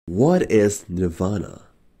What is Nirvana?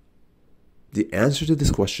 The answer to this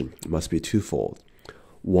question must be twofold.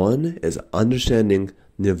 One is understanding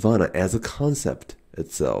Nirvana as a concept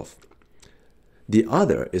itself. The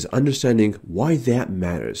other is understanding why that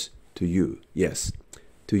matters to you. Yes,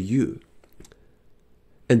 to you.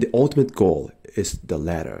 And the ultimate goal is the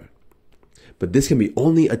latter. But this can be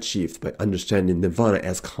only achieved by understanding Nirvana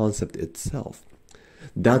as concept itself.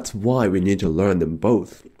 That's why we need to learn them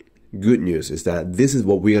both. Good news is that this is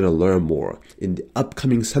what we're going to learn more in the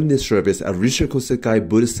upcoming Sunday service at Rissho Kosei-kai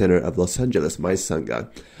Buddhist Center of Los Angeles, my Sangha,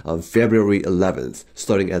 on February 11th,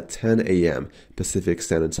 starting at 10 a.m. Pacific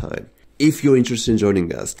Standard Time. If you're interested in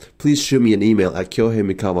joining us, please shoot me an email at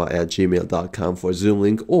kyoheimikawa@gmail.com for a Zoom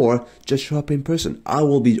link, or just show up in person. I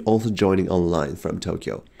will be also joining online from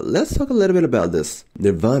Tokyo. Let's talk a little bit about this.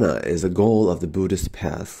 Nirvana is a goal of the Buddhist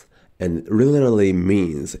path and literally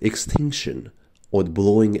means extinction, or the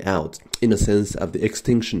blowing out, in a sense of the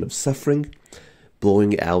extinction of suffering,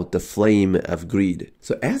 blowing out the flame of greed.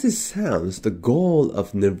 So as it sounds, the goal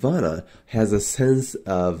of Nirvana has a sense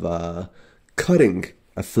of cutting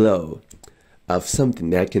a flow of something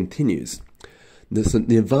that continues. This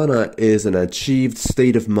Nirvana is an achieved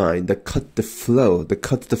state of mind that cuts the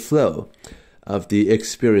flow of the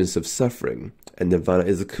experience of suffering. And Nirvana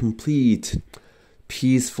is a complete,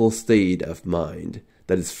 peaceful state of mind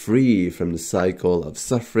that is free from the cycle of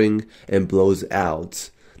suffering and blows out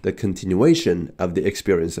the continuation of the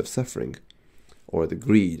experience of suffering, or the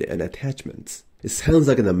greed and attachments. It sounds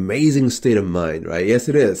like an amazing state of mind, right? Yes,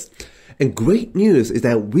 it is. And great news is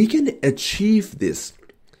that we can achieve this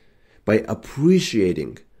by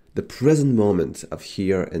appreciating the present moment of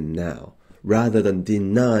here and now, rather than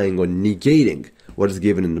denying or negating what is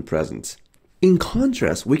given in the present. In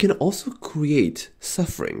contrast, we can also create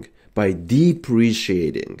suffering by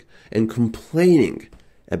depreciating and complaining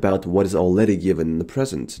about what is already given in the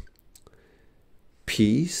present.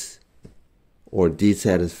 Peace or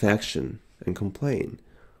dissatisfaction and complain.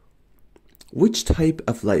 Which type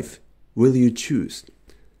of life will you choose?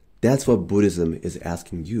 That's what Buddhism is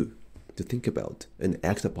asking you to think about and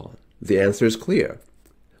act upon. The answer is clear.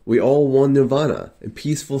 We all want nirvana, a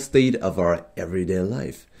peaceful state of our everyday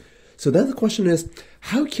life. So then the question is,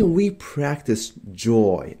 how can we practice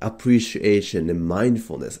joy, appreciation, and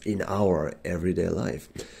mindfulness in our everyday life?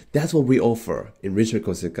 That's what we offer in Rissho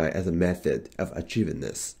Kosei-kai as a method of achieving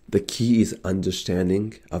this. The key is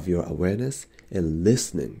understanding of your awareness and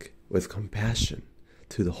listening with compassion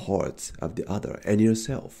to the hearts of the other and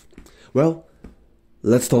yourself. Well,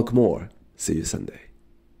 let's talk more. See you Sunday.